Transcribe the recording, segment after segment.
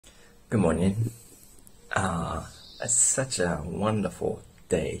Good morning. It's such a wonderful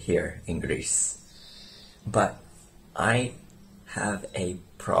day here in Greece. But I have a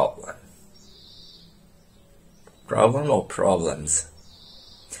problem. Problem or problems?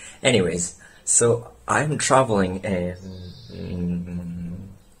 Anyways, so I'm traveling in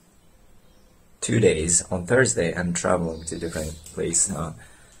 2 days. On Thursday, I'm traveling to different place.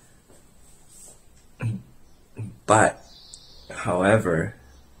 But, however,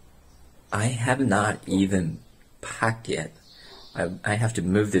 I have not even packed yet. I have to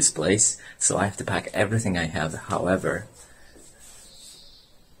move this place, so I have to pack everything I have. However,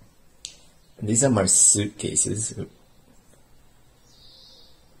 these are my suitcases,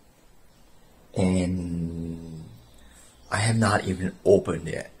 and I have not even opened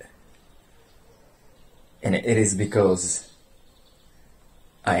yet. And it is because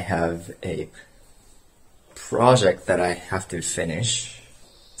I have a project that I have to finish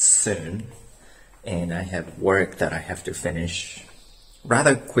soon, and I have work that I have to finish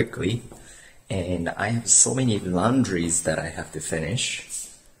rather quickly, and I have so many laundries that I have to finish,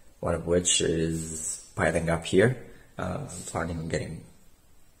 one of which is piling up here, planning on getting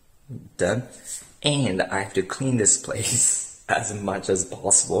done, and I have to clean this place as much as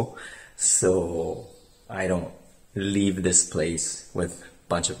possible so I don't leave this place with a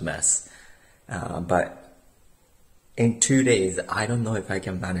bunch of mess. But in 2 days, I don't know if I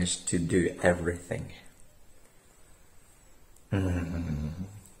can manage to do everything.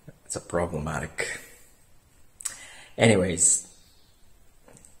 It's a problematic. Anyways,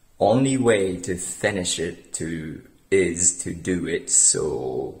 only way to finish it is to do it,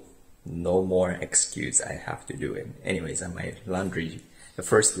 so no more excuse, I have to do it. Anyways, my laundry, the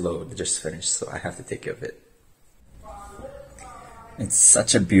first load just finished, so I have to take care of it. It's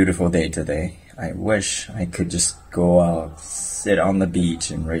such a beautiful day today. I wish I could just go out, sit on the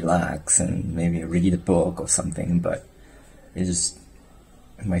beach and relax and maybe read a book or something, but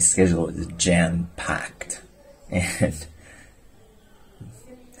my schedule is jam-packed and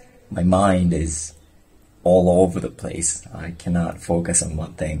my mind is all over the place. I cannot focus on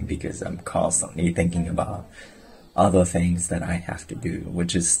one thing because I'm constantly thinking about other things that I have to do,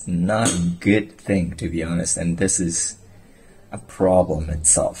 which is not a good thing, to be honest, and this is a problem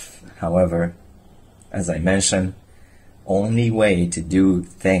itself. However, as I mentioned, only way to do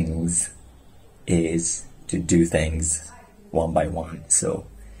things is to do things one by one. So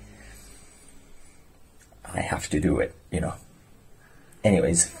I have to do it,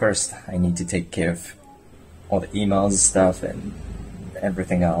 Anyways, first I need to take care of all the emails stuff and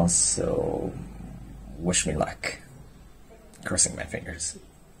everything else. So wish me luck. Crossing my fingers.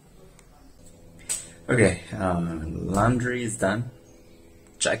 Okay, laundry is done.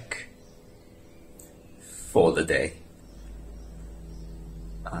 Check. For the day.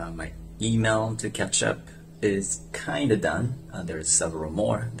 My email to catch up is kinda done. There's several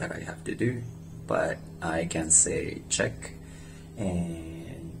more that I have to do, but I can say check,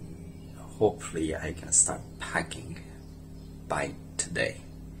 and hopefully I can start packing by today.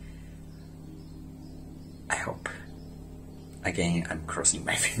 I hope. Again, I'm crossing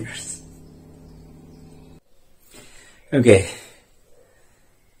my fingers. Okay.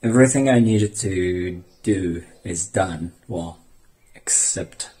 Everything I needed to do is done. Well,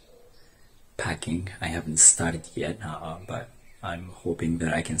 except packing. I haven't started yet, but I'm hoping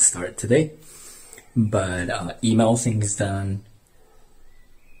that I can start today. But email things done.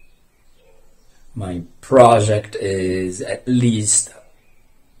 My project is at least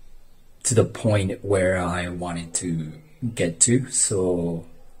to the point where I wanted to get to, so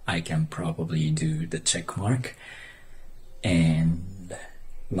I can probably do the check mark. And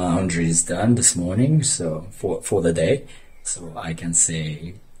laundry is done this morning, so for the day, so I can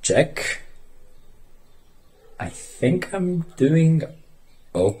say check. I think I'm doing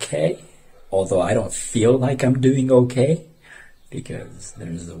okay, although I don't feel like I'm doing okay because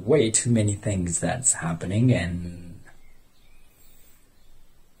there's way too many things that's happening and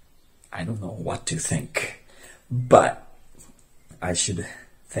I don't know what to think. But I should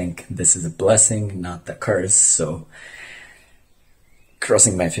think this is a blessing, not the curse, so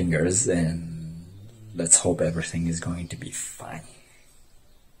crossing my fingers, and let's hope everything is going to be fine.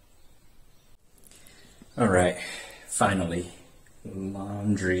 Alright, finally,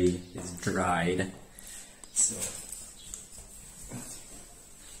 laundry is dried, so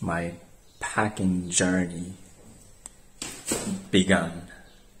my packing journey begun,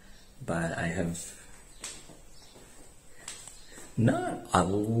 but I have not a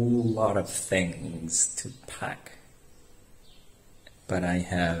lot of things to pack. But I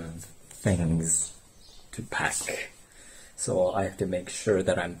have things to pack. So I have to make sure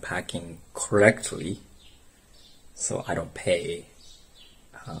that I'm packing correctly so I don't pay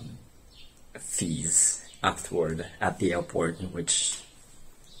fees afterward at the airport, which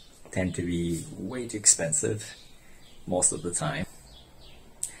tend to be way too expensive most of the time.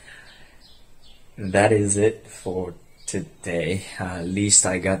 That is it for today. At least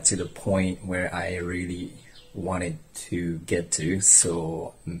I got to the point where I really wanted to get to,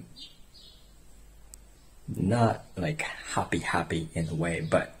 so not like happy in a way,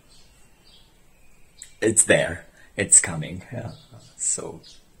 but it's there, it's coming. So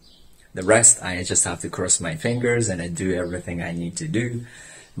the rest, I just have to cross my fingers and I do everything I need to do,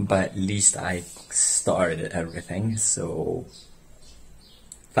 but at least I started everything. So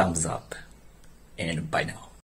thumbs up and bye now.